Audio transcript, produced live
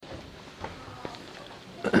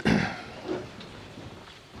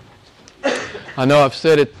I know I've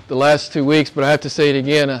said it the last 2 weeks, but I have to say it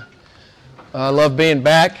again. I love being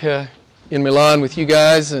back in Milan with you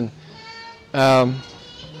guys, and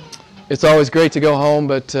it's always great to go home,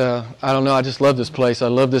 but I don't know, I just love this place. I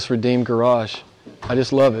love this Redeemed Garage. I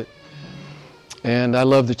just love it. And I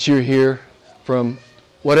love that you're here from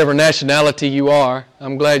whatever nationality you are.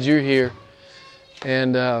 I'm glad you're here.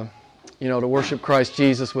 And, to worship Christ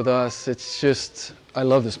Jesus with us, it's just, I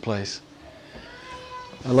love this place.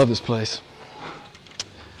 I love this place.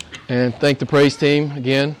 And thank the praise team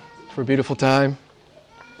again for a beautiful time.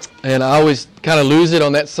 And I always kind of lose it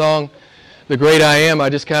on that song, The Great I Am. I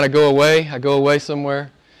just kind of go away. I go away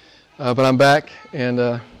somewhere. But I'm back, and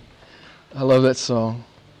I love that song.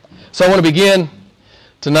 So I want to begin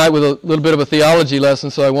tonight with a little bit of a theology lesson,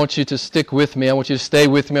 so I want you to stick with me. I want you to stay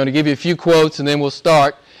with me. I'm going to give you a few quotes, and then we'll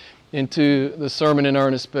start into the sermon in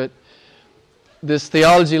earnest. But this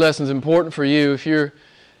theology lesson is important for you.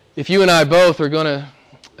 If you and I both are going to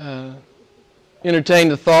entertain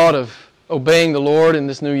the thought of obeying the Lord in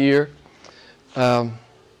this new year, I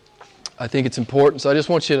think it's important. So I just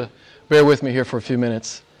want you to bear with me here for a few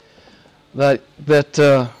minutes. That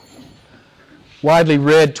widely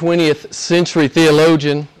read 20th century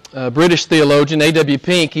theologian, British theologian, A.W.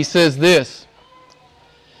 Pink, he says this: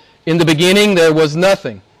 "In the beginning there was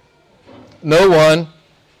nothing, no one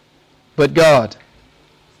but God.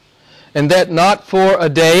 And that not for a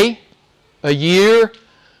day, a year,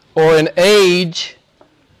 or an age,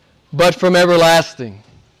 but from everlasting.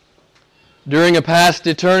 During a past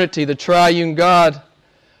eternity, the triune God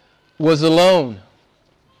was alone,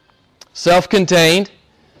 self-contained,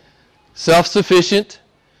 self-sufficient,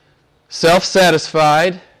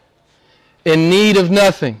 self-satisfied, in need of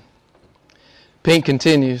nothing." Pink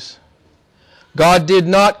continues, "God did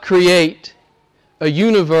not create a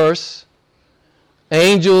universe,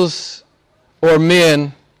 angels, or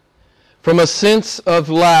men from a sense of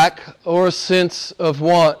lack or a sense of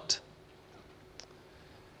want."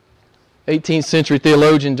 18th century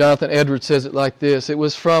theologian Jonathan Edwards says it like this: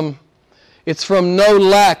 It's from no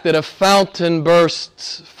lack that a fountain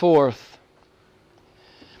bursts forth.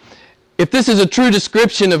 If this is a true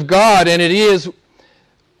description of God, and it is,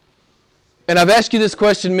 and I've asked you this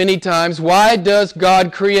question many times, why does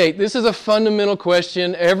God create? This is a fundamental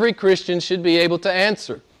question every Christian should be able to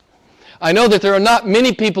answer. I know that there are not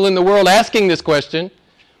many people in the world asking this question,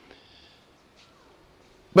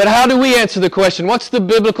 but how do we answer the question? What's the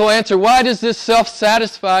biblical answer? Why does this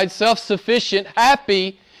self-satisfied, self-sufficient,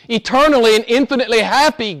 happy, eternally and infinitely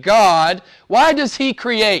happy God, why does He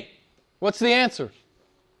create? What's the answer?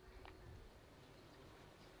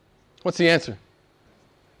 What's the answer?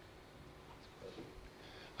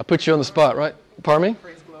 I put you on the spot, right? Pardon me? For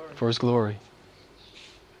His glory. For His glory.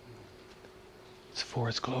 It's for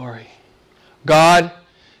His glory. God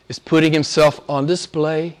is putting Himself on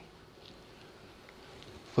display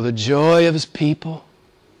for the joy of His people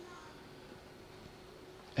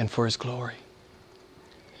and for His glory.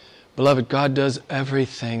 Beloved, God does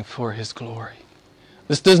everything for His glory.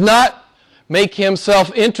 This does not make Him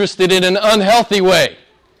self-interested in an unhealthy way.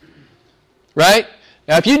 Right?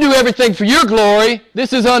 Now, if you do everything for your glory,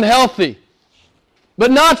 this is unhealthy.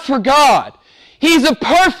 But not for God. He's a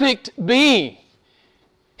perfect being.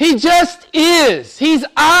 He just is. He's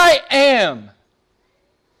I am.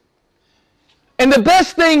 And the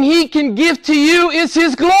best thing He can give to you is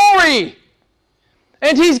His glory.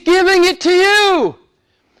 And He's giving it to you.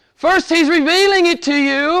 First He's revealing it to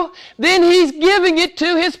you, then He's giving it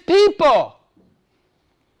to His people.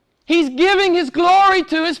 He's giving His glory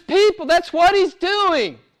to His people. That's what He's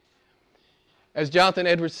doing. As Jonathan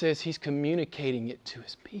Edwards says, He's communicating it to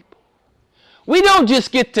His people. We don't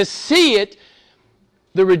just get to see it,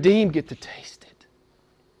 the redeemed get to taste it.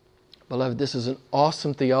 Beloved, this is an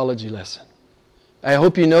awesome theology lesson. I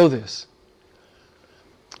hope you know this.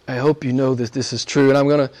 I hope you know that this is true. And I'm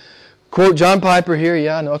going to quote John Piper here.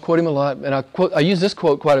 Yeah, I know I quote him a lot. And I use this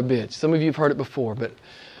quote quite a bit. Some of you have heard it before, but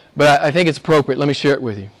I think it's appropriate. Let me share it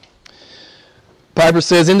with you. Piper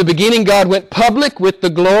says, "In the beginning God went public with the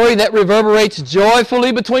glory that reverberates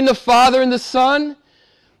joyfully between the Father and the Son.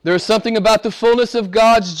 There is something about the fullness of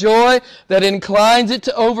God's joy that inclines it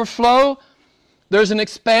to overflow. There's an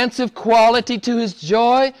expansive quality to His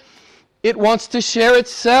joy. It wants to share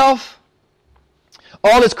itself.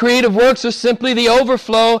 All His creative works are simply the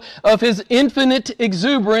overflow of His infinite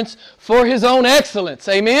exuberance for His own excellence."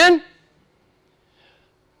 Amen?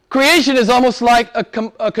 Creation is almost like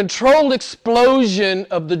a controlled explosion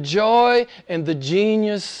of the joy and the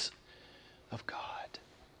genius of God.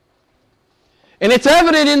 And it's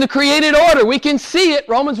evident in the created order. We can see it.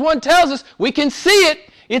 Romans 1 tells us we can see it.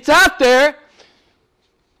 It's out there.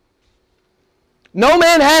 No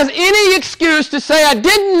man has any excuse to say, I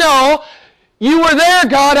didn't know you were there,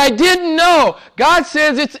 God. I didn't know. God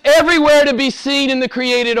says it's everywhere to be seen in the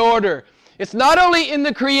created order. It's not only in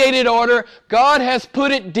the created order, God has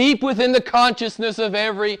put it deep within the consciousness of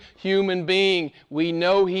every human being. We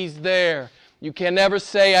know He's there. You can never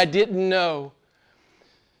say, I didn't know.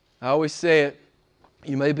 I always say it.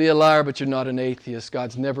 You may be a liar, but you're not an atheist.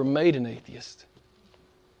 God's never made an atheist.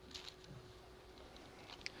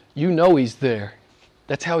 You know He's there.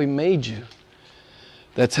 That's how He made you.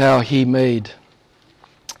 That's how He made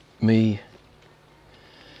me.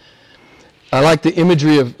 I like the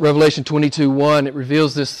imagery of Revelation 22:1. It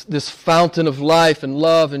reveals this fountain of life and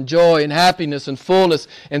love and joy and happiness and fullness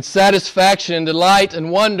and satisfaction and delight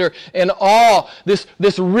and wonder and awe.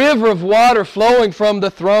 This river of water flowing from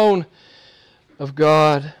the throne of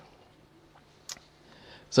God.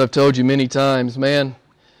 As I've told you many times, man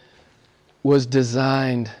was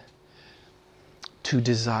designed to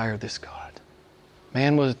desire this God.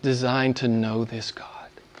 Man was designed to know this God.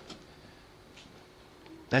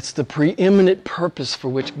 That's the preeminent purpose for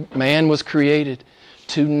which man was created,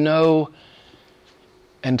 to know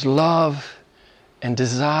and love and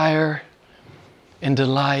desire and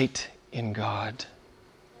delight in God.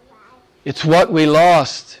 It's what we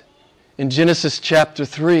lost in Genesis chapter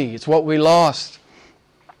 3. It's what we lost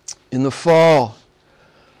in the fall.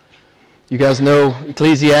 You guys know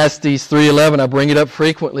Ecclesiastes 3:11. I bring it up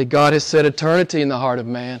frequently. God has set eternity in the heart of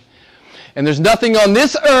man. And there's nothing on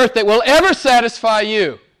this earth that will ever satisfy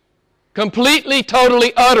you completely,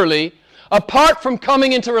 totally, utterly, apart from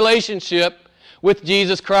coming into relationship with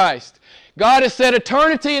Jesus Christ. God has set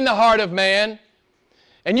eternity in the heart of man.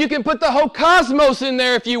 And you can put the whole cosmos in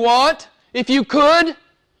there if you want, if you could.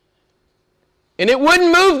 And it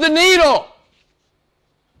wouldn't move the needle.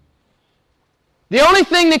 The only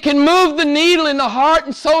thing that can move the needle in the heart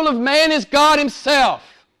and soul of man is God Himself.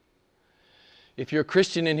 If you're a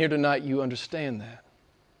Christian in here tonight, you understand that.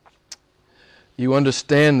 You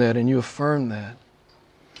understand that and you affirm that.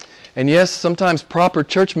 And yes, sometimes proper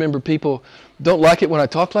church member people don't like it when I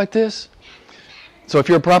talk like this. So if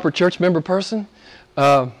you're a proper church member person,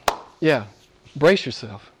 brace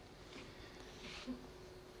yourself.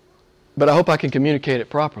 But I hope I can communicate it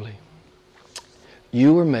properly.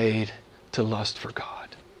 You were made to lust for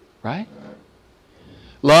God, right?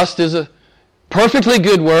 Lust is a perfectly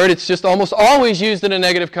good word. It's just almost always used in a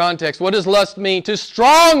negative context. What does lust mean? To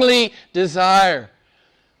strongly desire.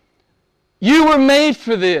 You were made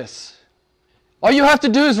for this. All you have to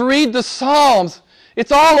do is read the Psalms.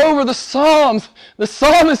 It's all over the Psalms. The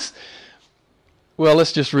psalmist, well,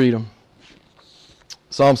 let's just read them.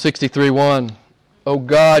 Psalm 63:1. O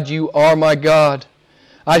God, you are my God.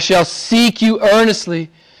 I shall seek you earnestly.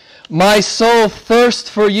 My soul thirsts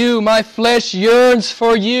for you. My flesh yearns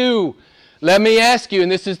for you. Let me ask you,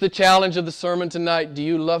 and this is the challenge of the sermon tonight, do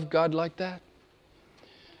you love God like that?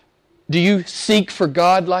 Do you seek for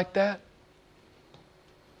God like that?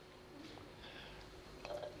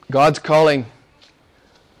 God's calling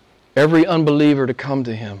every unbeliever to come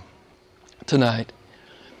to Him tonight.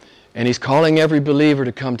 And He's calling every believer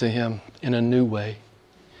to come to Him in a new way.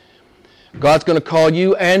 God's going to call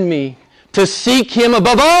you and me to seek Him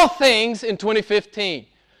above all things in 2015.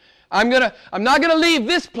 I'm not going to leave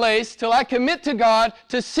this place till I commit to God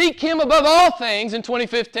to seek Him above all things in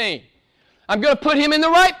 2015. I'm going to put Him in the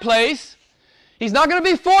right place. He's not going to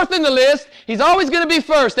be fourth in the list. He's always going to be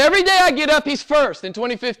first. Every day I get up, He's first in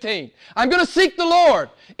 2015. I'm going to seek the Lord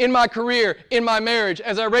in my career, in my marriage,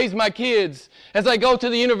 as I raise my kids, as I go to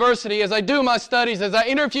the university, as I do my studies, as I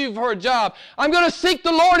interview for a job. I'm going to seek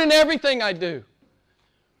the Lord in everything I do.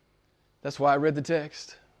 That's why I read the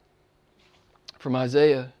text from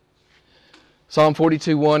Isaiah. Psalm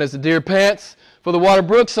 42:1, as the deer pants for the water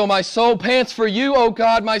brook, so my soul pants for you, O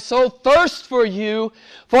God. My soul thirsts for you,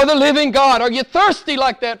 for the living God. Are you thirsty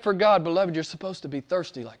like that for God? Beloved, you're supposed to be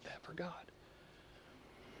thirsty like that for God.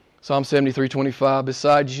 Psalm 73:25,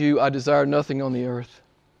 besides you, I desire nothing on the earth.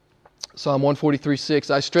 Psalm 143:6,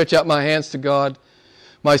 I stretch out my hands to God.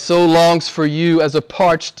 My soul longs for you as a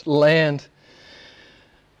parched land.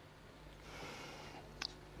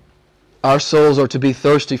 Our souls are to be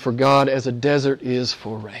thirsty for God as a desert is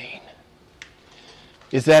for rain.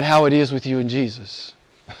 Is that how it is with you and Jesus?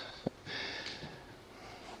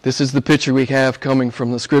 This is the picture we have coming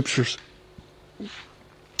from the Scriptures.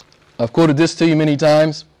 I've quoted this to you many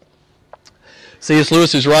times. C.S.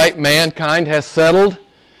 Lewis is right. Mankind has settled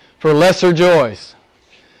for lesser joys.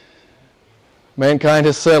 Mankind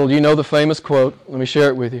has settled. You know the famous quote. Let me share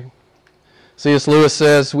it with you. C.S. Lewis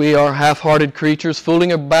says, we are half-hearted creatures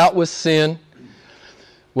fooling about with sin,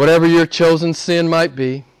 whatever your chosen sin might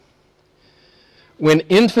be. when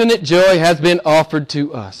infinite joy has been offered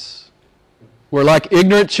to us. We're like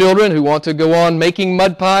ignorant children who want to go on making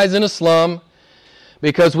mud pies in a slum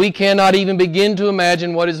because we cannot even begin to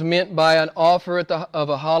imagine what is meant by an offer of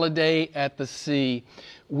a holiday at the sea.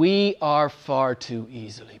 We are far too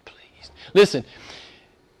easily pleased. Listen,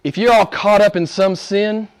 if you're all caught up in some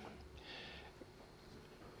sin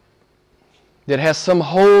that has some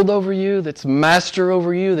hold over you, that's master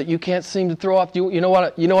over you, that you can't seem to throw off, you know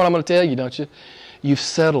what I'm going to tell you, don't you? You've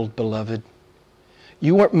settled, beloved.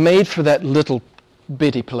 You weren't made for that little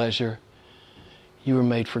bitty pleasure. You were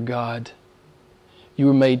made for God. You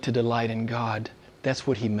were made to delight in God. That's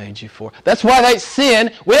what He made you for. That's why that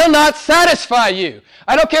sin will not satisfy you.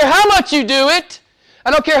 I don't care how much you do it.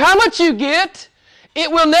 I don't care how much you get.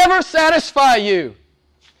 It will never satisfy you.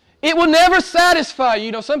 It will never satisfy you.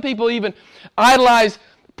 You know, some people even idolize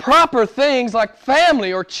proper things like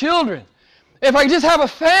family or children. If I could just have a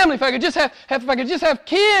family, if I could just have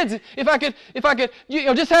kids, if I could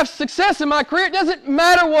just have success in my career, it doesn't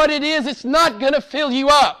matter what it is, it's not going to fill you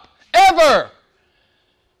up. Ever.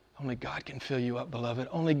 Only God can fill you up, beloved.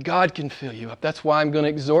 Only God can fill you up. That's why I'm going to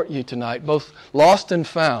exhort you tonight, both lost and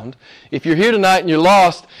found. If you're here tonight and you're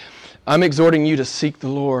lost, I'm exhorting you to seek the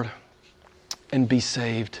Lord and be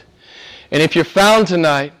saved. And if you're found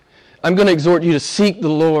tonight, I'm going to exhort you to seek the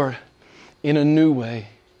Lord in a new way.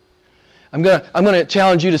 I'm going to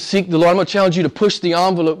challenge you to seek the Lord. I'm going to challenge you to push the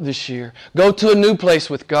envelope this year. Go to a new place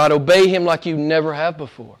with God. Obey Him like you never have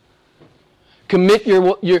before. Commit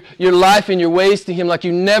your life and your ways to Him like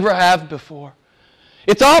you never have before.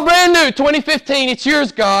 It's all brand new, 2015. It's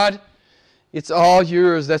yours, God. It's all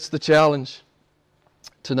yours. That's the challenge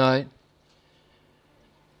tonight.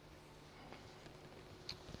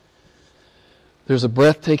 There's a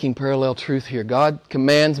breathtaking parallel truth here. God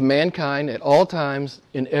commands mankind at all times,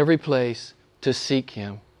 in every place, to seek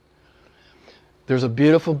Him. There's a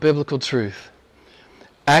beautiful biblical truth.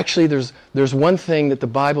 Actually, there's one thing that the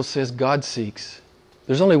Bible says God seeks.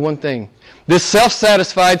 There's only one thing. This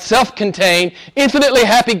self-satisfied, self-contained, infinitely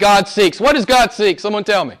happy God seeks. What does God seek? Someone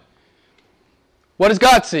tell me. What does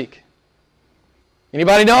God seek?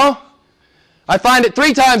 Anybody know? I find it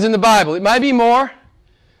 3 times in the Bible. It might be more.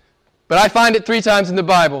 But I find it 3 times in the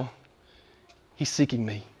Bible. He's seeking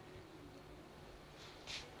me.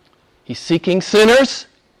 He's seeking sinners.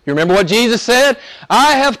 You remember what Jesus said?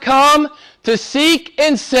 I have come to seek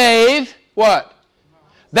and save, what?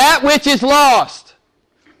 That which is lost.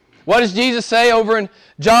 What does Jesus say over in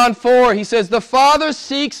John 4? He says, the Father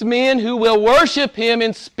seeks men who will worship Him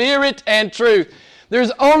in spirit and truth.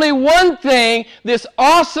 There's only one thing this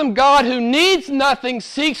awesome God who needs nothing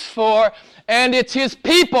seeks for, and it's His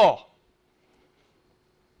people.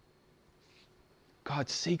 God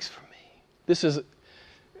seeks for me.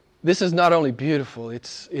 This is not only beautiful,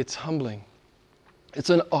 it's humbling. It's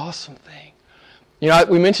an awesome thing. You know,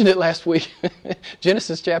 we mentioned it last week.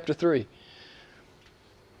 Genesis chapter 3.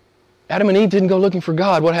 Adam and Eve didn't go looking for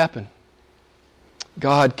God. What happened?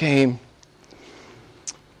 God came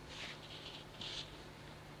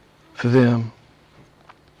for them.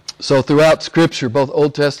 So throughout Scripture, both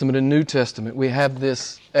Old Testament and New Testament, we have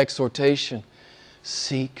this exhortation.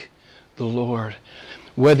 Seek the Lord.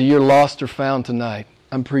 Whether you're lost or found tonight,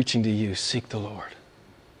 I'm preaching to you. Seek the Lord.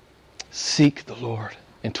 Seek the Lord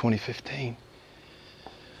in 2015.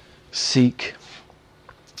 Seek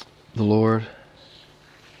the Lord.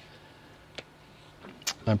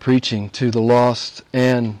 I'm preaching to the lost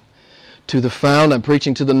and to the found. I'm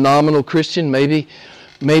preaching to the nominal Christian. Maybe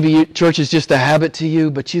church is just a habit to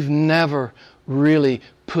you, but you've never really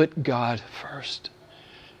put God first.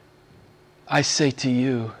 I say to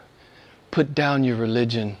you, put down your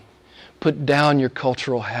religion, put down your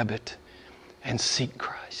cultural habit, and seek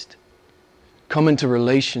Christ. Come into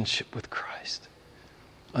relationship with Christ.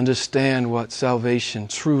 Understand what salvation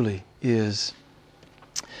truly is.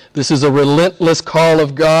 This is a relentless call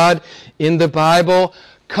of God in the Bible.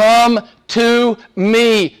 Come to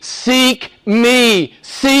me. Seek me.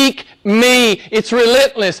 Seek me. It's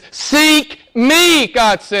relentless. Seek me,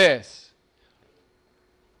 God says.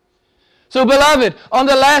 So, beloved, on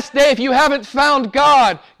the last day, if you haven't found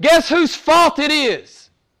God, guess whose fault it is?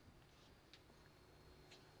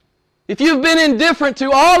 If you've been indifferent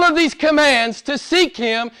to all of these commands to seek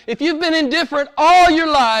Him, if you've been indifferent all your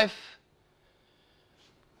life,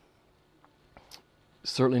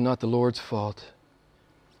 it's certainly not the Lord's fault.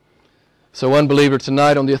 So, unbeliever,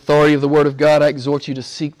 tonight, on the authority of the Word of God, I exhort you to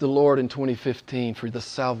seek the Lord in 2015 for the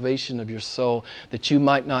salvation of your soul, that you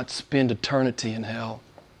might not spend eternity in hell.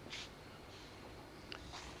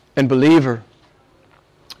 And believer,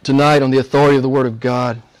 tonight, on the authority of the Word of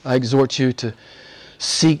God, I exhort you to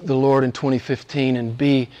seek the Lord in 2015 and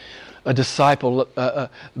be a disciple,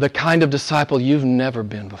 the kind of disciple you've never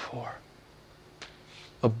been before.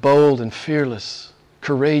 A bold and fearless,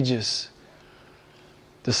 courageous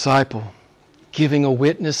disciple, giving a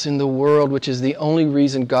witness in the world, which is the only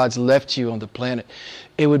reason God's left you on the planet.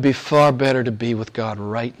 It would be far better to be with God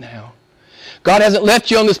right now. God hasn't left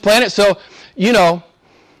you on this planet, so,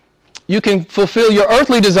 you can fulfill your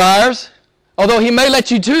earthly desires, although He may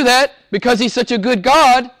let you do that because He's such a good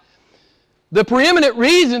God. The preeminent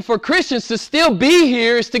reason for Christians to still be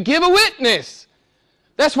here is to give a witness.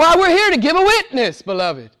 That's why we're here, to give a witness,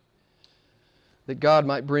 beloved, that God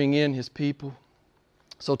might bring in His people.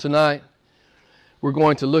 So tonight, we're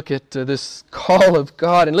going to look at this call of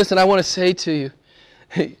God. And listen, I want to say to you,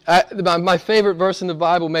 my favorite verse in the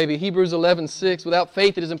Bible may be Hebrews 11:6. Without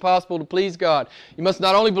faith it is impossible to please God. You must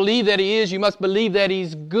not only believe that He is, you must believe that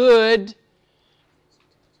He's good.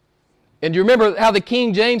 And you remember how the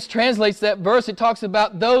King James translates that verse? It talks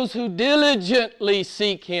about those who diligently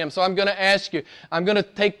seek Him. So I'm going to ask you, I'm going to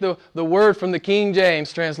take the word from the King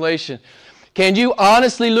James translation. Can you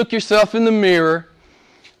honestly look yourself in the mirror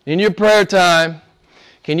in your prayer time?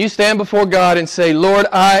 Can you stand before God and say, Lord,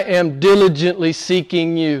 I am diligently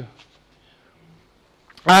seeking You.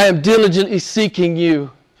 I am diligently seeking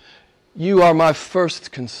You. You are my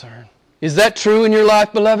first concern. Is that true in your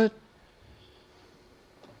life, beloved?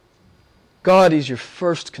 God is your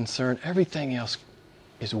first concern. Everything else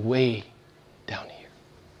is way down here.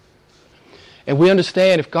 And we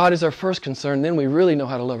understand if God is our first concern, then we really know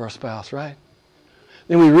how to love our spouse, right?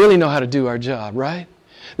 Then we really know how to do our job, right?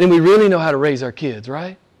 Then we really know how to raise our kids,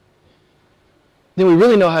 right? Then we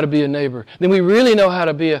really know how to be a neighbor. Then we really know how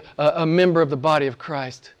to be a member of the body of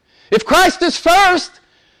Christ. If Christ is first,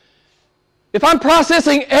 if I'm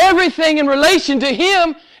processing everything in relation to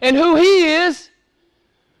Him and who He is,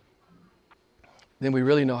 then we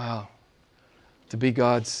really know how to be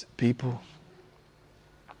God's people.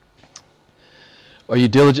 Are you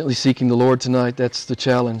diligently seeking the Lord tonight? That's the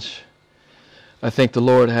challenge I think the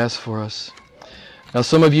Lord has for us. Now,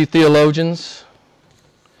 some of you theologians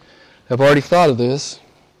have already thought of this.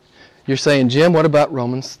 You're saying, Jim, what about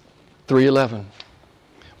Romans 3:11?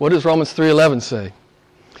 What does Romans 3:11 say?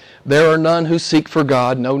 There are none who seek for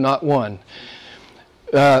God, no, not one.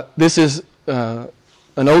 This is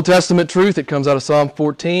an Old Testament truth. It comes out of Psalm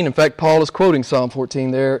 14. In fact, Paul is quoting Psalm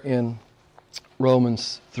 14 there in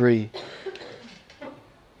Romans 3.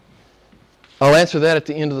 I'll answer that at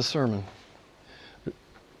the end of the sermon.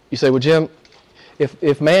 You say, well, Jim,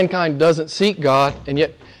 if mankind doesn't seek God, and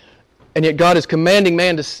yet God is commanding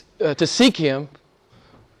man to seek Him,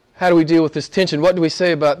 how do we deal with this tension? What do we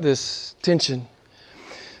say about this tension?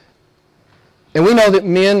 And we know that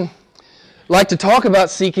men like to talk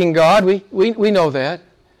about seeking God. We know that.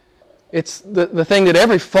 It's the thing that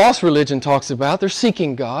every false religion talks about. They're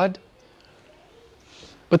seeking God.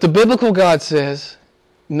 But the biblical God says,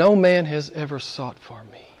 no man has ever sought for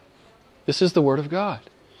me. This is the Word of God.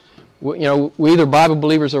 We're either Bible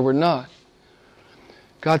believers or we're not.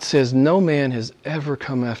 God says, no man has ever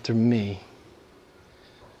come after me.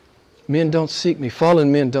 Men don't seek me.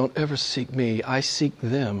 Fallen men don't ever seek me. I seek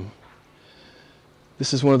them.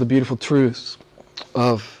 This is one of the beautiful truths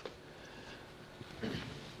of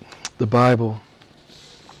the Bible.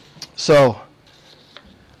 So,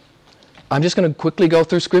 I'm just going to quickly go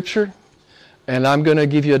through Scripture, and I'm going to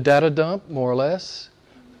give you a data dump, more or less.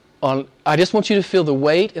 I just want you to feel the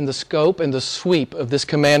weight and the scope and the sweep of this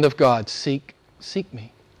command of God. Seek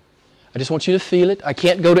me. I just want you to feel it. I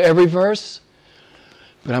can't go to every verse,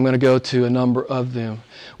 but I'm going to go to a number of them.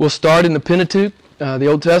 We'll start in the Pentateuch, the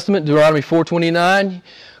Old Testament, Deuteronomy 4:29.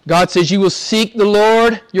 God says, you will seek the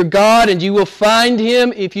Lord your God, and you will find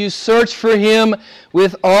Him if you search for Him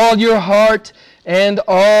with all your heart and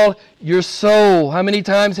all your soul. How many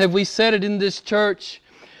times have we said it in this church?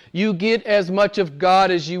 You get as much of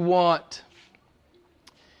God as you want.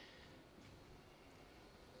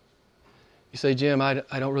 You say, Jim, I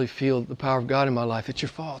don't really feel the power of God in my life. It's your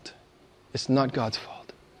fault. It's not God's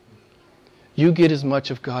fault. You get as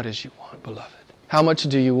much of God as you want, beloved. How much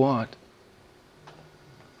do you want?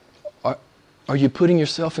 Are you putting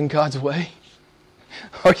yourself in God's way?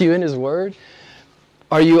 Are you in His Word?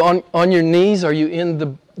 Are you on your knees? Are you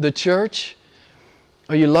in the church?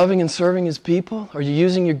 Are you loving and serving His people? Are you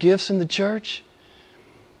using your gifts in the church?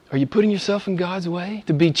 Are you putting yourself in God's way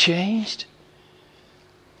to be changed?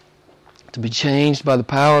 To be changed by the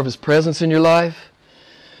power of His presence in your life?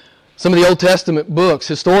 Some of the Old Testament books,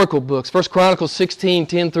 historical books, 1 Chronicles 16,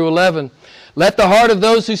 10 through 11. Let the heart of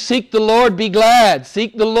those who seek the Lord be glad.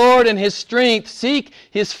 Seek the Lord and His strength. Seek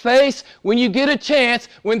His face when you get a chance,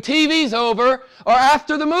 when TV's over, or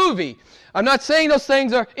after the movie. I'm not saying those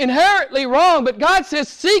things are inherently wrong, but God says,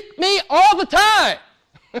 seek me all the time.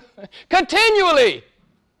 Continually.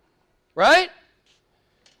 Right?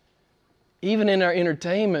 Even in our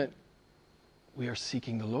entertainment, we are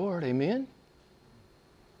seeking the Lord. Amen?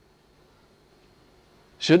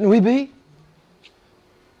 Shouldn't we be?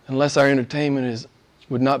 Unless our entertainment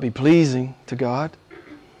would not be pleasing to God.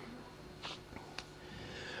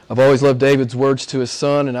 I've always loved David's words to his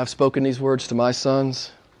son, and I've spoken these words to my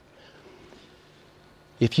sons.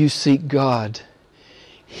 If you seek God,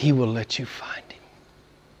 He will let you find Him.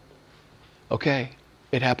 Okay,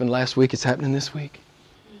 it happened last week, it's happening this week.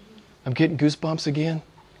 I'm getting goosebumps again.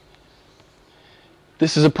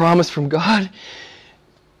 This is a promise from God.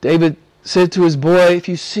 David said to his boy, if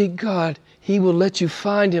you seek God, He will let you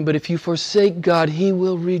find Him. But if you forsake God, He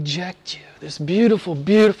will reject you. This beautiful,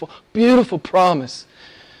 beautiful, beautiful promise.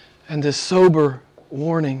 And this sober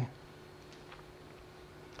warning.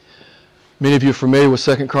 Many of you are familiar with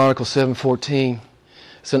 2 Chronicles 7:14.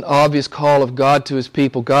 It's an obvious call of God to His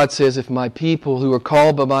people. God says, if my people who are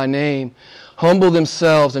called by my name humble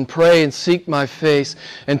themselves and pray and seek my face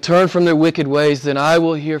and turn from their wicked ways, then I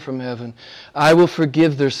will hear from heaven. I will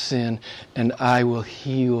forgive their sin and I will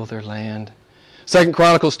heal their land. 2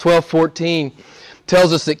 Chronicles 12:14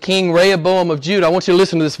 tells us that King Rehoboam of Judah, I want you to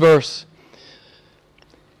listen to this verse.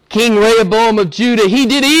 King Rehoboam of Judah, he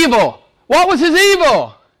did evil. What was his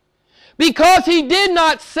evil? Because he did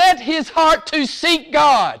not set his heart to seek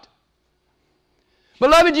God.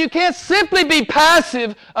 Beloved, you can't simply be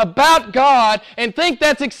passive about God and think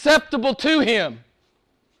that's acceptable to Him.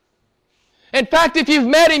 In fact, if you've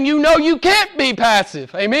met Him, you know you can't be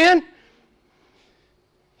passive. Amen?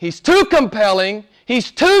 He's too compelling. He's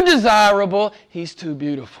too desirable. He's too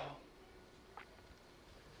beautiful.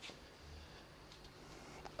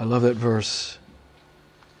 I love that verse.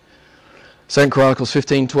 2 Chronicles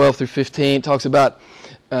 15:12 through 15 talks about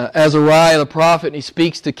Azariah the prophet, and he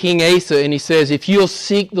speaks to King Asa, and he says, if you'll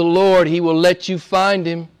seek the Lord, He will let you find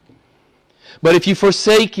Him. But if you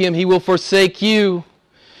forsake Him, He will forsake you.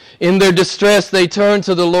 In their distress they turned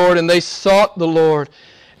to the Lord, and they sought the Lord,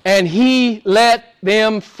 and He let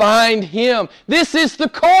them find Him. This is the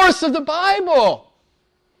course of the Bible.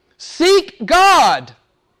 Seek God.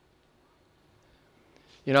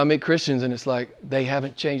 You know, I meet Christians, and it's like they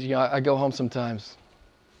haven't changed. You know, I go home sometimes,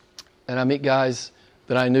 and I meet guys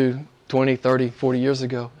that I knew 20, 30, 40 years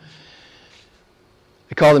ago.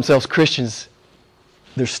 They call themselves Christians.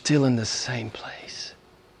 They're still in the same place.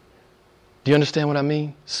 Do you understand what I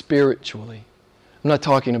mean? Spiritually. I'm not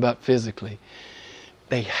talking about physically.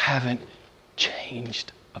 They haven't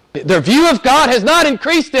changed a bit. Their view of God has not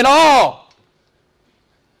increased at all.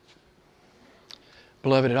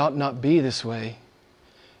 Beloved, it ought not be this way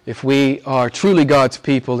if we are truly God's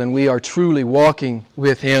people and we are truly walking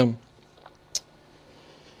with Him.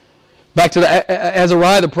 Back to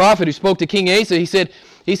Azariah the prophet who spoke to King Asa, he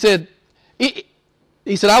said,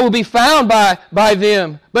 I will be found by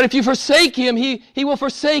them. But if you forsake Him, He will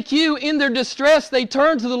forsake you. In their distress, they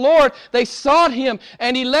turned to the Lord. They sought Him,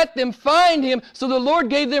 and He let them find Him. So the Lord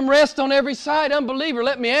gave them rest on every side. Unbeliever,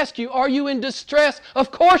 let me ask you, are you in distress?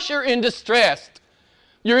 Of course you're in distress.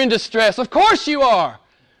 You're in distress. Of course you are.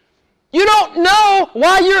 You don't know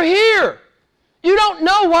why you're here. You don't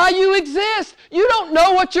know why you exist. You don't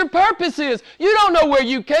know what your purpose is. You don't know where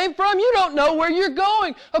you came from. You don't know where you're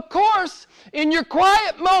going. Of course, in your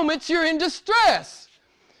quiet moments, you're in distress.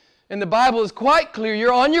 And the Bible is quite clear.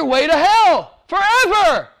 You're on your way to hell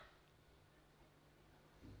forever.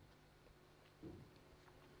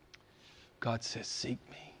 God says, seek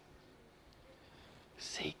me.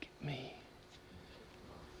 Seek me.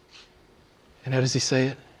 And how does He say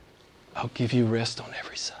it? I'll give you rest on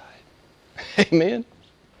every side. Amen.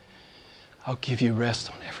 I'll give you rest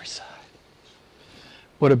on every side.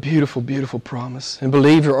 What a beautiful, beautiful promise. And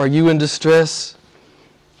believer, are you in distress?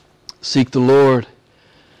 Seek the Lord,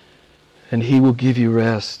 and He will give you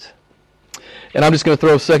rest. And I'm just going to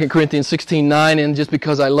throw 2 Corinthians 16:9 in just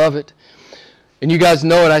because I love it. And you guys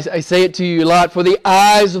know it. I say it to you a lot. For the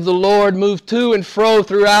eyes of the Lord move to and fro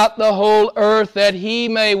throughout the whole earth, that He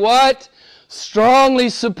may what? Strongly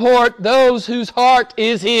support those whose heart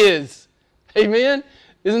is His. Amen?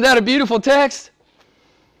 Isn't that a beautiful text?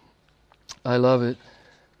 I love it.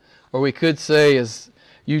 Or we could say, as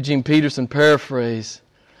Eugene Peterson paraphrased,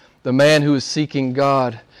 the man who is seeking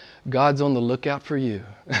God, God's on the lookout for you.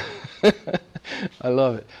 I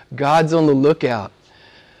love it. God's on the lookout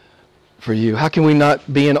for you? How can we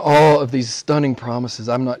not be in awe of these stunning promises?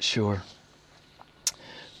 I'm not sure.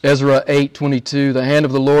 Ezra 8:22, the hand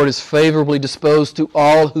of the Lord is favorably disposed to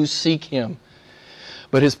all who seek Him,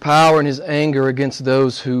 but His power and His anger against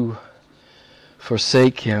those who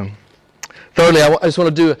forsake Him. Thirdly, I just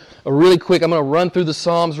want to do a really quick, I'm going to run through the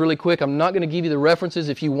Psalms really quick. I'm not going to give you the references.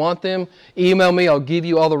 If you want them, email me. I'll give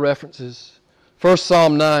you all the references. First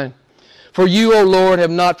Psalm 9. For you, O Lord,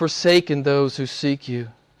 have not forsaken those who seek you.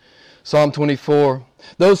 Psalm 24.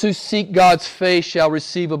 Those who seek God's face shall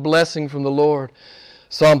receive a blessing from the Lord.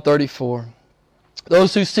 Psalm 34.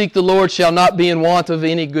 Those who seek the Lord shall not be in want of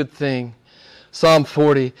any good thing. Psalm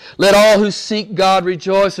 40. Let all who seek God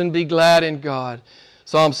rejoice and be glad in God.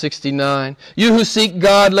 Psalm 69. You who seek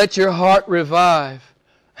God, let your heart revive.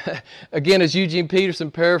 Again, as Eugene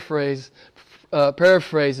Peterson paraphrases,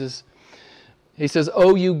 he says,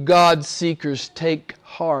 "O you God seekers, take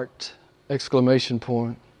heart!" Exclamation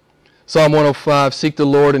point. Psalm 105. Seek the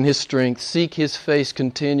Lord in His strength. Seek His face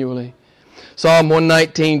continually. Psalm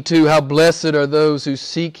 119:2. How blessed are those who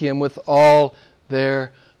seek Him with all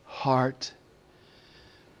their heart.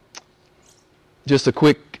 Just a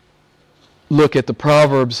quick look at the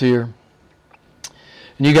Proverbs here.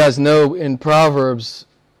 And you guys know in Proverbs,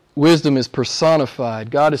 wisdom is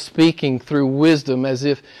personified. God is speaking through wisdom as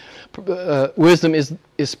if wisdom is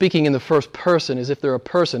speaking in the first person, as if they're a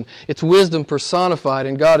person. It's wisdom personified,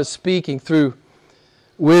 and God is speaking through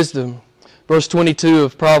wisdom. Verse 22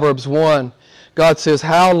 of Proverbs 1, God says,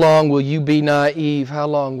 how long will you be naive? How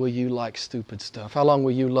long will you like stupid stuff? How long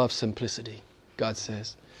will you love simplicity? God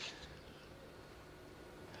says.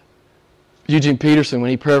 Eugene Peterson, when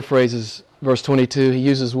he paraphrases verse 22, he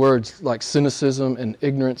uses words like cynicism and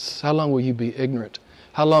ignorance. How long will you be ignorant?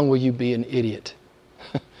 How long will you be an idiot?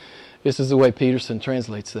 This is the way Peterson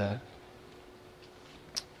translates that.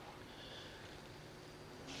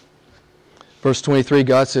 Verse 23,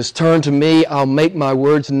 God says, turn to me, I'll make my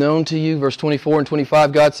words known to you. Verse 24 and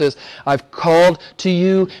 25, God says, I've called to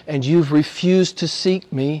you and you've refused to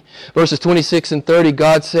seek me. Verses 26 and 30,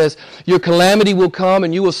 God says, your calamity will come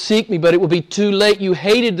and you will seek me, but it will be too late. You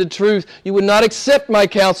hated the truth. You would not accept my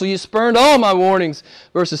counsel. You spurned all my warnings.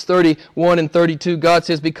 Verses 31 and 32, God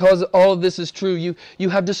says, because all of this is true, you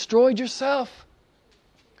have destroyed yourself.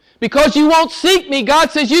 Because you won't seek me,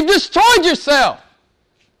 God says, you've destroyed yourself.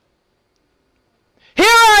 Here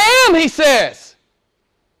I am, He says.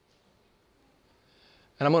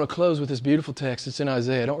 And I'm going to close with this beautiful text. It's in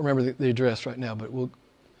Isaiah. I don't remember the address right now, but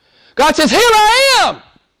God says, here I am.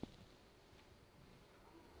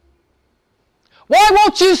 Why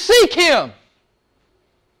won't you seek Him?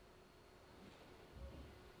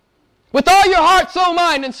 With all your heart, soul,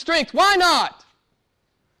 mind, and strength. Why not?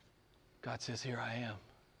 God says, here I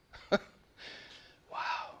am.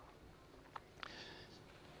 Wow.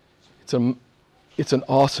 It's an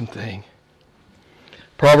awesome thing.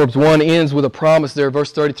 Proverbs 1 ends with a promise there.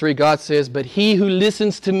 Verse 33, God says, but he who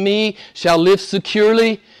listens to me shall live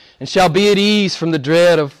securely and shall be at ease from the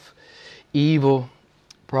dread of evil.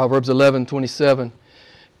 Proverbs 11:27,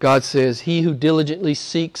 God says, he who diligently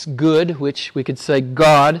seeks good, which we could say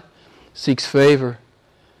God, seeks favor.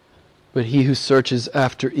 But he who searches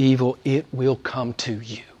after evil, it will come to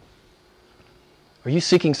you. Are you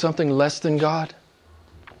seeking something less than God?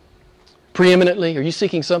 Preeminently? Are you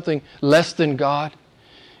seeking something less than God?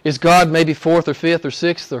 Is God maybe fourth or fifth or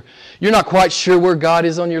sixth? Or you're not quite sure where God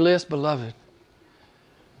is on your list, beloved.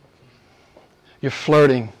 You're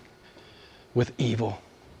flirting with evil.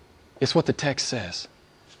 It's what the text says.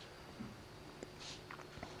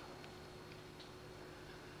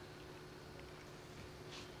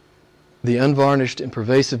 The unvarnished and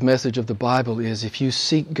pervasive message of the Bible is if you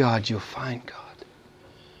seek God, you'll find God.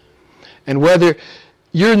 And whether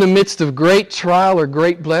you're in the midst of great trial or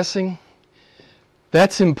great blessing,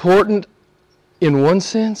 that's important in one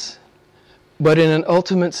sense, but in an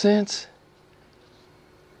ultimate sense,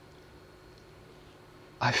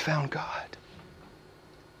 I found God.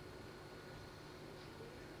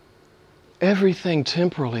 Everything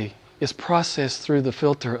temporally is processed through the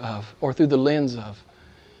filter of, or through the lens of,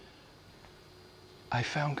 I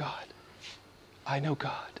found God. I know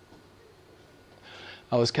God.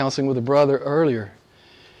 I was counseling with a brother earlier.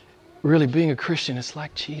 Really, being a Christian, it's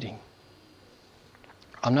like cheating.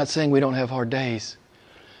 I'm not saying we don't have hard days,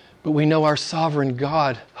 but we know our sovereign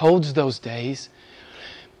God holds those days.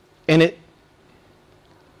 And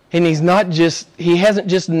He hasn't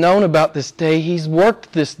just known about this day, He's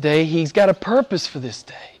worked this day, He's got a purpose for this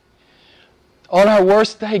day. On our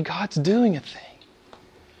worst day, God's doing a thing.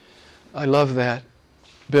 I love that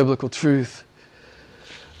biblical truth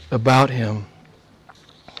about Him.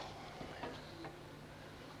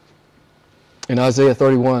 In Isaiah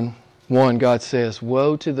 31:1, God says,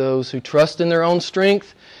 "Woe to those who trust in their own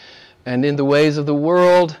strength and in the ways of the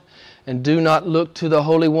world, and do not look to the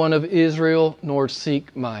Holy One of Israel, nor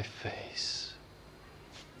seek my face."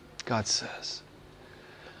 God says.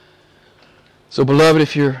 So, beloved,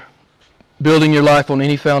 if you're building your life on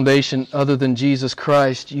any foundation other than Jesus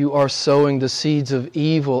Christ, you are sowing the seeds of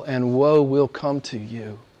evil, and woe will come to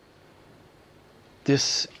you.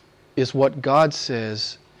 This is what God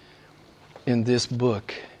says in this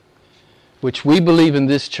book, which we believe in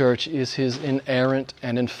this church is His inerrant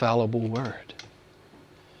and infallible Word.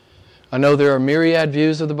 I know there are myriad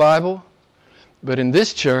views of the Bible, but in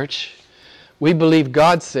this church, we believe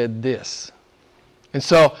God said this. And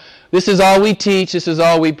so, this is all we teach, this is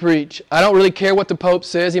all we preach. I don't really care what the Pope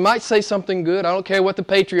says. He might say something good. I don't care what the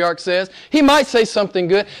Patriarch says. He might say something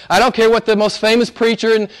good. I don't care what the most famous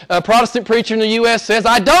preacher and Protestant preacher in the U.S. says.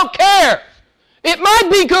 I don't care. It might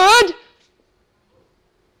be good.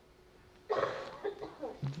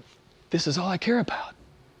 This is all I care about.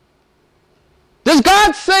 Does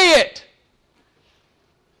God say it?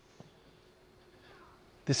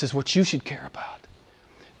 This is what you should care about.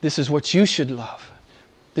 This is what you should love.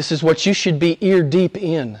 This is what you should be ear deep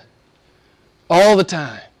in all the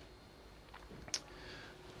time.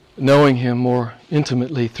 Knowing Him more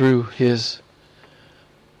intimately through His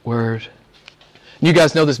Word. You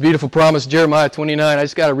guys know this beautiful promise, Jeremiah 29. I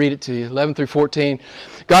just got to read it to you, 11 through 14.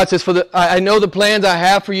 God says, I know the plans I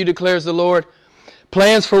have for you, declares the Lord.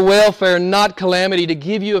 Plans for welfare, not calamity, to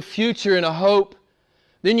give you a future and a hope.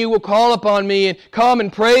 Then you will call upon me and come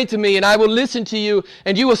and pray to me, and I will listen to you,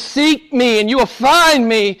 and you will seek me, and you will find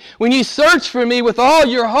me when you search for me with all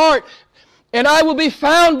your heart, and I will be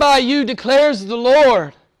found by you, declares the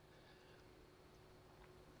Lord.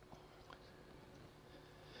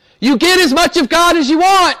 You get as much of God as you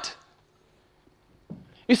want.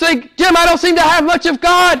 You say, Jim, I don't seem to have much of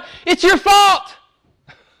God. It's your fault.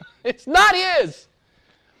 It's not His.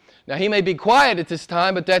 Now, He may be quiet at this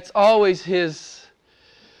time, but that's always His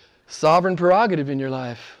sovereign prerogative in your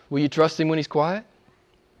life. Will you trust Him when He's quiet?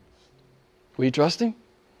 Will you trust Him?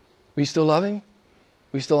 Will you still love Him?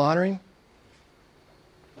 Will you still honor Him?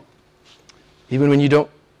 Even when you don't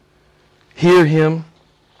hear Him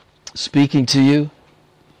speaking to you?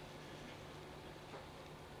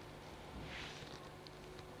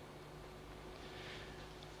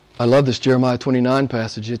 I love this Jeremiah 29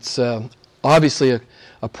 passage. It's obviously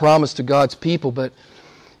a promise to God's people, but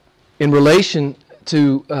in relation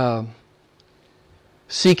to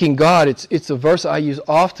seeking God, it's a verse I use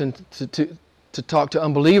often to talk to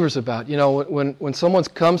unbelievers about. You know, when someone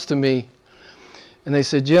comes to me and they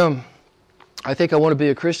say, Jim, I think I want to be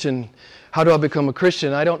a Christian. How do I become a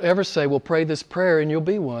Christian? I don't ever say, well, pray this prayer and you'll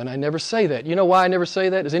be one. I never say that. You know why I never say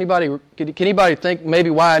that? Can anybody think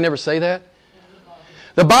maybe why I never say that?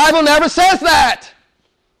 The Bible never says that.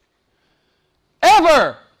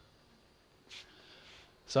 Ever.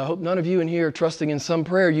 So I hope none of you in here are trusting in some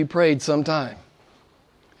prayer you prayed sometime.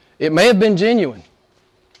 It may have been genuine.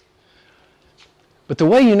 But the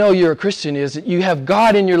way you know you're a Christian is that you have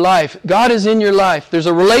God in your life. God is in your life. There's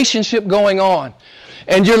a relationship going on.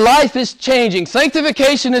 And your life is changing.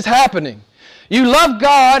 Sanctification is happening. You love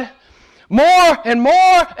God more and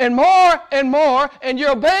more and more and more, and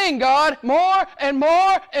you're obeying God more and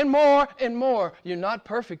more and more and more. You're not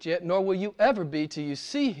perfect yet, nor will you ever be till you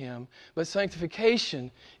see Him, but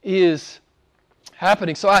sanctification is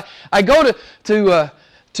happening. So I go to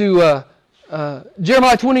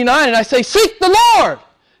Jeremiah 29 and I say, seek the Lord.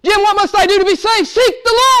 Jim, what must I do to be saved? Seek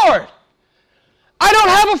the Lord. I don't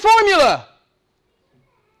have a formula.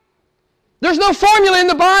 There's no formula in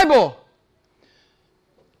the Bible.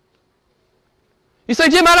 You say,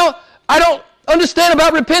 Jim, I don't understand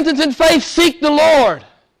about repentance and faith. Seek the Lord.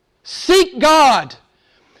 Seek God.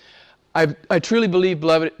 I truly believe,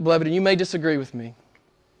 beloved, and you may disagree with me,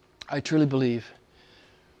 I truly believe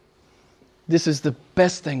this is the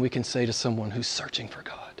best thing we can say to someone who's searching for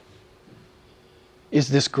God. Is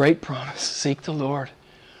this great promise. Seek the Lord,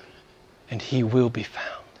 and He will be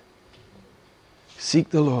found. Seek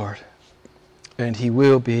the Lord, and He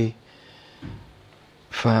will be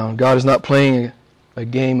found. God is not playing a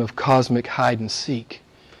game of cosmic hide and seek.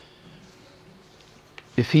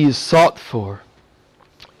 If He is sought for,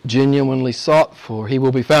 genuinely sought for, He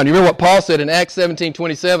will be found. You remember what Paul said in Acts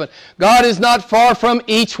 17:27? God is not far from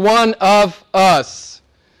each one of us.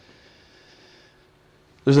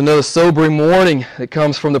 There's another sobering warning that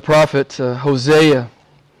comes from the prophet Hosea.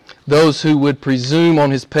 Those who would presume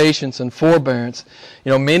on His patience and forbearance.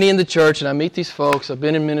 You know, many in the church, and I meet these folks, I've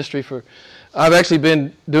been in ministry I've actually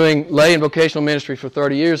been doing lay and vocational ministry for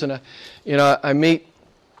 30 years, and I meet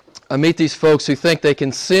I meet these folks who think they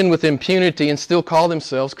can sin with impunity and still call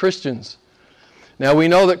themselves Christians. Now, we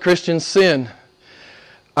know that Christians sin.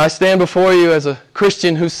 I stand before you as a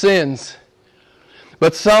Christian who sins.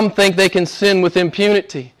 But some think they can sin with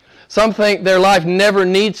impunity. Some think their life never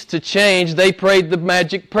needs to change. They prayed the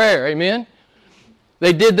magic prayer. Amen?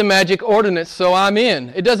 They did the magic ordinance, so I'm in.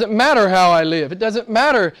 It doesn't matter how I live. It doesn't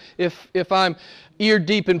matter if I'm ear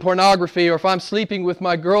deep in pornography, or if I'm sleeping with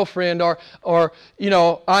my girlfriend, or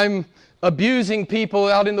I'm abusing people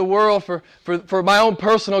out in the world for my own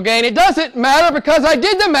personal gain. It doesn't matter because I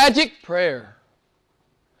did the magic prayer.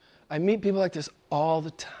 I meet people like this all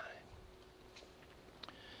the time.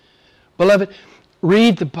 Beloved,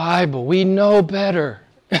 read the Bible. We know better.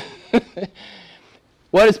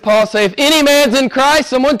 What does Paul say? If any man's in Christ,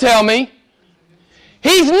 someone tell me,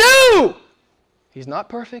 he's new. He's not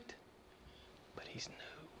perfect, but he's new.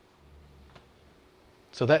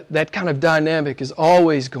 So that kind of dynamic is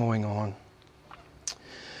always going on.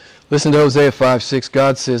 Listen to Hosea 5:6.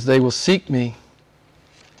 God says, they will seek me.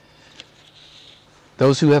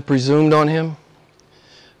 Those who have presumed on Him,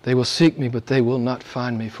 they will seek me, but they will not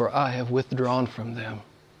find me, for I have withdrawn from them.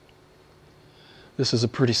 This is a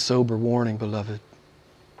pretty sober warning, beloved.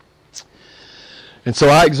 And so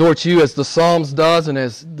I exhort you, as the Psalms does and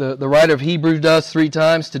as the writer of Hebrews does 3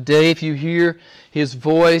 times today, if you hear His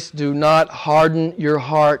voice, do not harden your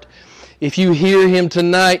heart. If you hear Him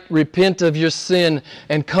tonight, repent of your sin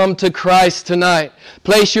and come to Christ tonight.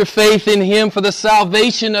 Place your faith in Him for the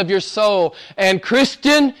salvation of your soul. And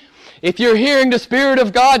Christian, if you're hearing the Spirit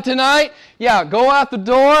of God tonight, go out the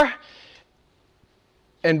door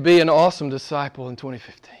and be an awesome disciple in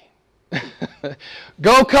 2015.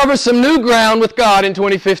 Go cover some new ground with God in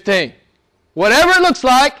 2015. Whatever it looks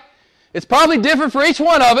like, it's probably different for each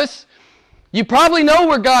one of us. You probably know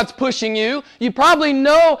where God's pushing you. You probably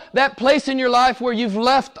know that place in your life where you've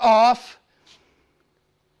left off.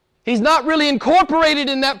 He's not really incorporated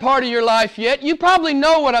in that part of your life yet. You probably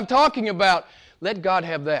know what I'm talking about. Let God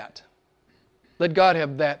have that. Let God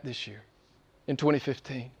have that this year in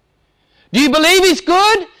 2015. Do you believe He's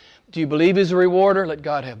good? Do you believe He's a rewarder? Let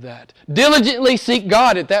God have that. Diligently seek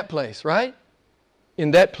God at that place, right?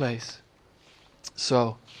 In that place.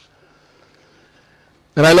 So,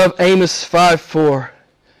 and I love Amos 5:4.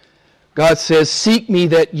 God says, seek me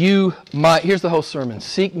that you might, here's the whole sermon,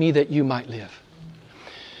 seek me that you might live.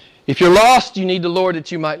 If you're lost, you need the Lord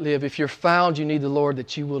that you might live. If you're found, you need the Lord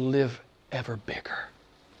that you will live ever bigger.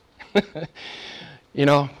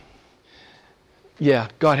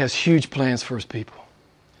 God has huge plans for His people.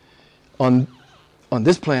 On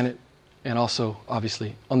this planet, and also,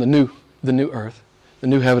 obviously, on the new earth, the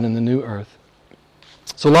new heaven and the new earth.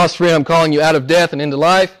 So, lost friend, I'm calling you out of death and into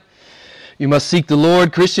life. You must seek the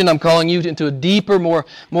Lord. Christian, I'm calling you into a deeper, more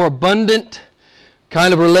abundant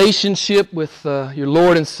kind of relationship with your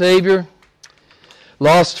Lord and Savior.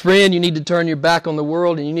 Lost friend, you need to turn your back on the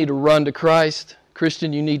world and you need to run to Christ.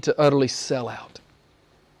 Christian, you need to utterly sell out.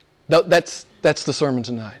 That's the sermon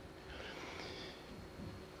tonight.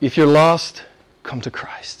 If you're lost, come to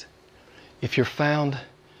Christ. If you're found,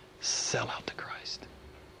 sell out to Christ.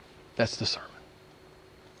 That's the sermon.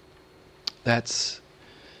 That's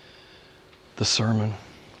the sermon.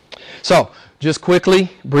 So, just quickly,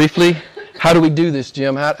 briefly, how do we do this,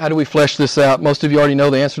 Jim? How do we flesh this out? Most of you already know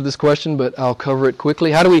the answer to this question, but I'll cover it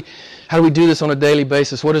quickly. How do we do this on a daily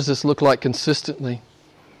basis? What does this look like consistently?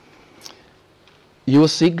 You will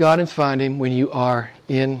seek God and find Him when you are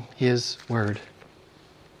in His Word.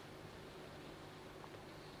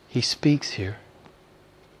 He speaks here.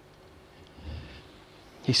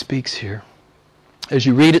 He speaks here. As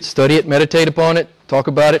you read it, study it, meditate upon it, talk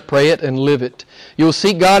about it, pray it, and live it. You will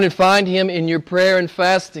seek God and find Him in your prayer and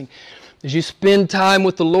fasting. As you spend time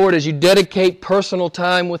with the Lord, as you dedicate personal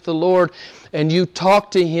time with the Lord, and you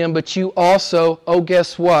talk to Him, but you also,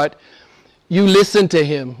 guess what? You listen to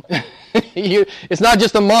Him. It's not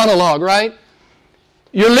just a monologue, right?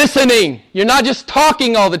 You're listening. You're not just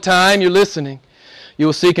talking all the time, you're listening. You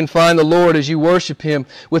will seek and find the Lord as you worship Him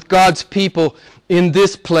with God's people in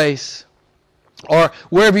this place or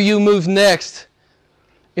wherever you move next,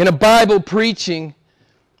 in a Bible preaching,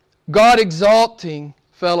 God exalting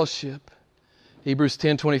fellowship. Hebrews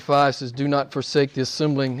 10:25 says, do not forsake the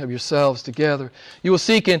assembling of yourselves together. You will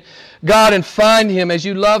seek in God and find Him as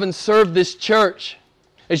you love and serve this church,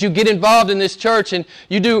 as you get involved in this church and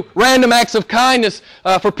you do random acts of kindness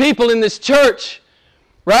for people in this church,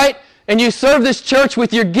 right? And you serve this church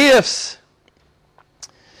with your gifts.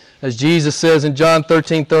 As Jesus says in John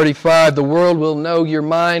 13:35, the world will know your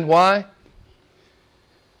mind. Why?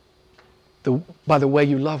 By the way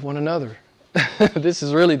you love one another. This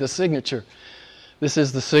is really the signature. This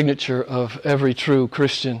is the signature of every true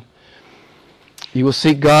Christian. You will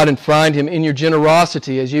seek God and find Him in your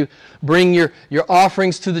generosity as you bring your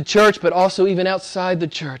offerings to the church, but also even outside the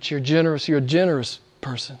church. You're generous. You're a generous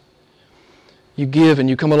person. You give and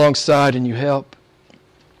you come alongside and you help.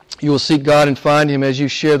 You will seek God and find Him as you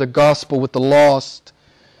share the gospel with the lost,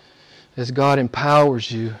 as God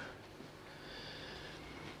empowers you.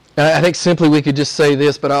 And I think simply we could just say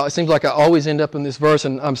this, but it seems like I always end up in this verse,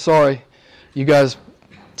 and I'm sorry, you guys,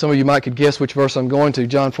 some of you might could guess which verse I'm going to,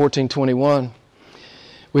 John 14:21.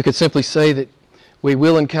 We could simply say that we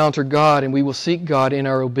will encounter God and we will seek God in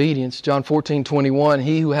our obedience. John 14:21,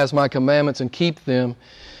 He who has my commandments and keep them,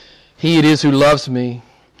 he it is who loves me.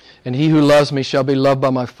 And he who loves me shall be loved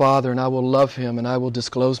by my Father, and I will love him, and I will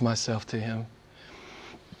disclose myself to him.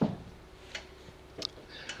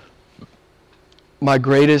 My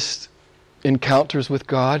greatest encounters with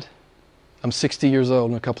God, I'm 60 years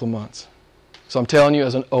old in a couple of months. So I'm telling you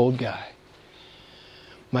as an old guy,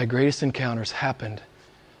 my greatest encounters happened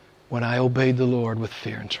when I obeyed the Lord with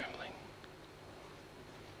fear and trembling.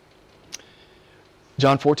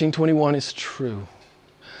 John 14:21 is true.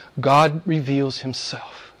 God reveals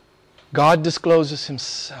Himself. God discloses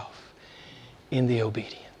Himself in the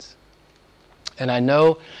obedience. And I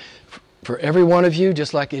know for every one of you,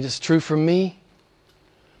 just like it is true for me,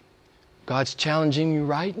 God's challenging you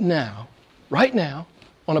right now,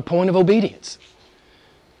 on a point of obedience.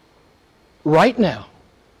 Right now.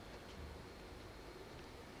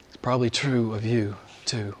 It's probably true of you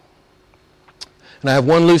too. And I have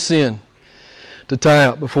one loose end to tie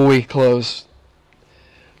up before we close.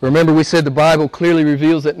 Remember, we said the Bible clearly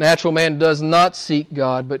reveals that natural man does not seek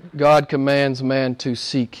God, but God commands man to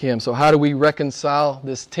seek Him. So how do we reconcile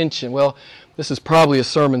this tension? Well, this is probably a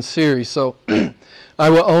sermon series, so I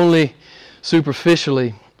will only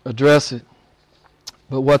superficially address it.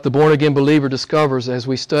 But what the born-again believer discovers as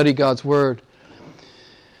we study God's Word,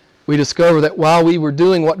 we discover that while we were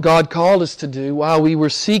doing what God called us to do, while we were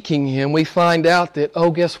seeking Him, we find out that, oh,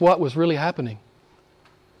 guess what was really happening?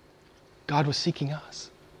 God was seeking us.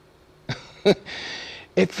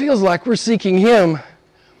 It feels like we're seeking Him,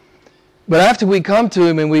 but after we come to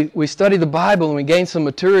Him and we study the Bible and we gain some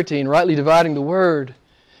maturity in rightly dividing the Word,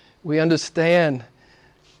 we understand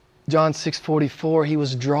John 6:44, He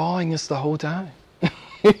was drawing us the whole time.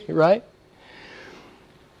 Right?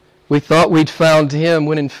 We thought we'd found Him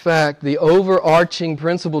when in fact the overarching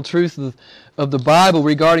principal truth of the Bible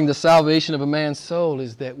regarding the salvation of a man's soul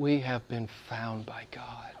is that we have been found by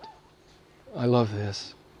God. I love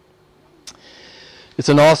this. It's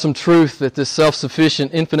an awesome truth that this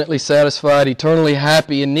self-sufficient, infinitely satisfied, eternally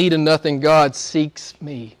happy, in need of nothing God seeks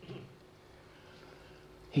me.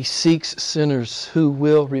 He seeks sinners who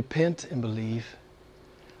will repent and believe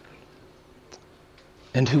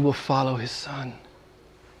and who will follow His Son.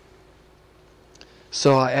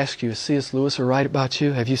 So I ask you, is C.S. Lewis right about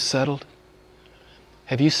you? Have you settled?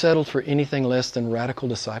 Have you settled for anything less than radical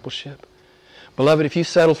discipleship? Beloved, if you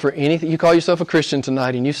settle for anything, you call yourself a Christian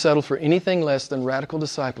tonight and you settle for anything less than radical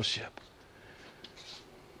discipleship,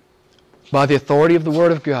 by the authority of the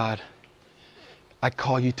Word of God, I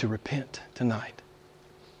call you to repent tonight.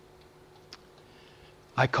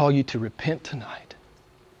 I call you to repent tonight.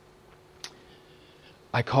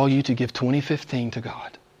 I call you to give 2015 to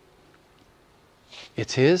God.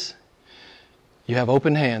 It's His. You have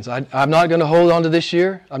open hands. I'm not going to hold on to this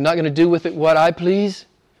year. I'm not going to do with it what I please.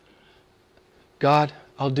 God,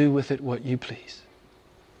 I'll do with it what You please.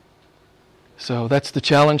 So that's the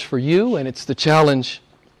challenge for you, and it's the challenge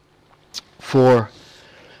for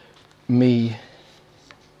me.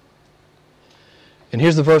 And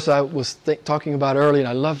here's the verse I was talking about earlier, and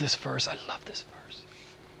I love this verse. I love this verse.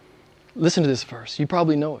 Listen to this verse. You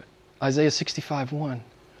probably know it. Isaiah 65:1.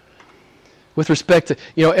 With respect to,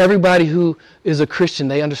 everybody who is a Christian,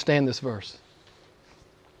 they understand this verse.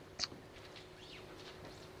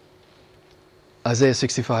 Isaiah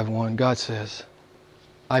 65:1, God says,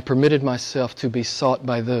 I permitted myself to be sought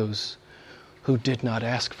by those who did not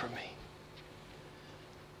ask for me.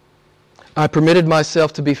 I permitted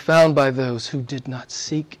myself to be found by those who did not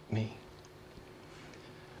seek me.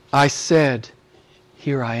 I said,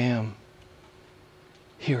 here I am.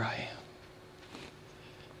 Here I am.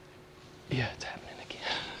 Yeah, it's happening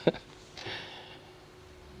again.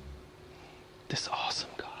 This awesome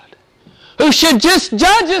God, who should just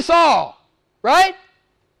judge us all. Right?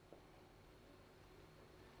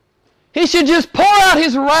 He should just pour out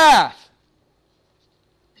His wrath.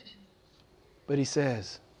 But He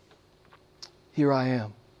says, here I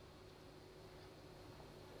am.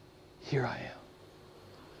 Here I am.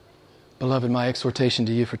 Beloved, my exhortation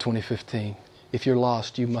to you for 2015 If you're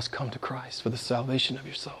lost, you must come to Christ for the salvation of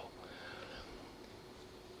your soul.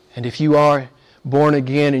 And if you are born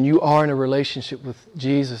again and you are in a relationship with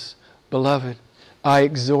Jesus, beloved, I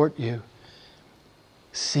exhort you,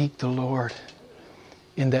 seek the Lord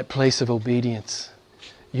in that place of obedience.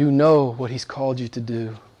 You know what He's called you to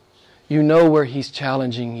do. You know where He's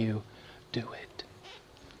challenging you. Do it.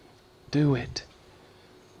 Do it.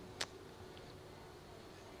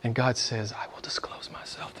 And God says, I will disclose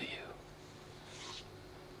myself to you.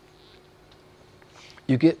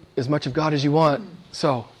 You get as much of God as you want,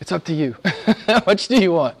 so it's up to you. How much do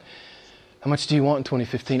you want? How much do you want in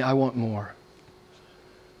 2015? I want more.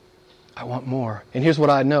 I want more. And here's what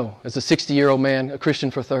I know as a 60-year-old man, a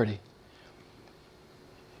Christian for 30.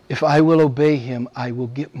 If I will obey Him, I will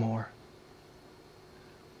get more.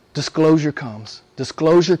 Disclosure comes.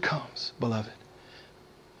 Disclosure comes, beloved,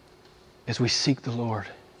 as we seek the Lord,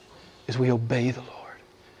 as we obey the Lord,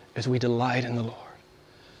 as we delight in the Lord.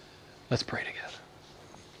 Let's pray together.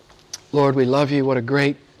 Lord, we love You. What a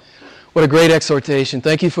great exhortation.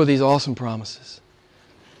 Thank You for these awesome promises.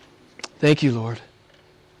 Thank You, Lord.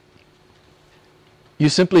 You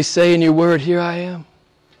simply say in Your word, here I am.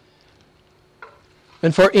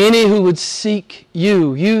 And for any who would seek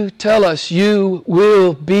You, You tell us You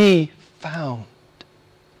will be found.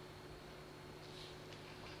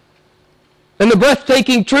 And the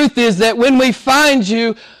breathtaking truth is that when we find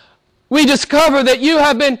You, we discover that You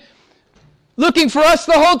have been looking for us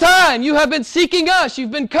the whole time. You have been seeking us.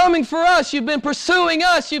 You've been coming for us. You've been pursuing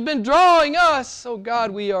us. You've been drawing us. Oh God,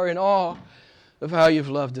 we are in awe of how You've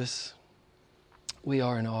loved us. We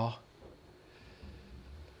are in awe.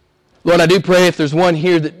 Lord, I do pray if there's one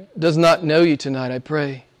here that does not know You tonight, I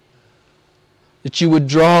pray that You would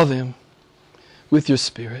draw them with Your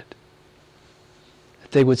Spirit,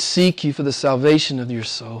 that they would seek You for the salvation of your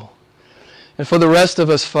soul. And for the rest of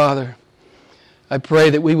us, Father, I pray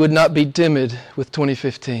that we would not be timid with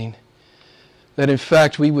 2015, that in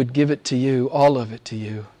fact we would give it to You, all of it to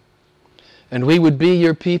You, and we would be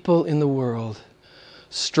Your people in the world,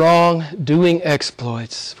 strong, doing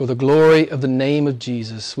exploits for the glory of the name of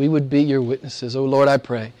Jesus. We would be Your witnesses. Oh Lord, I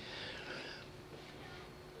pray.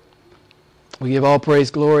 We give all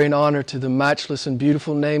praise, glory, and honor to the matchless and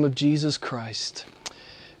beautiful name of Jesus Christ.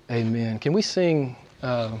 Amen. Can we sing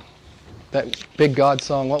that Big God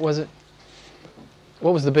song? What was it?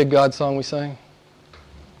 What was the Big God song we sang?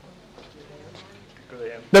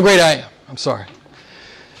 The Great I Am. I'm sorry.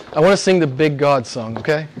 I want to sing the Big God song,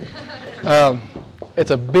 okay? It's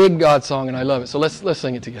a big God song and I love it. So let's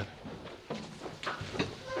sing it together.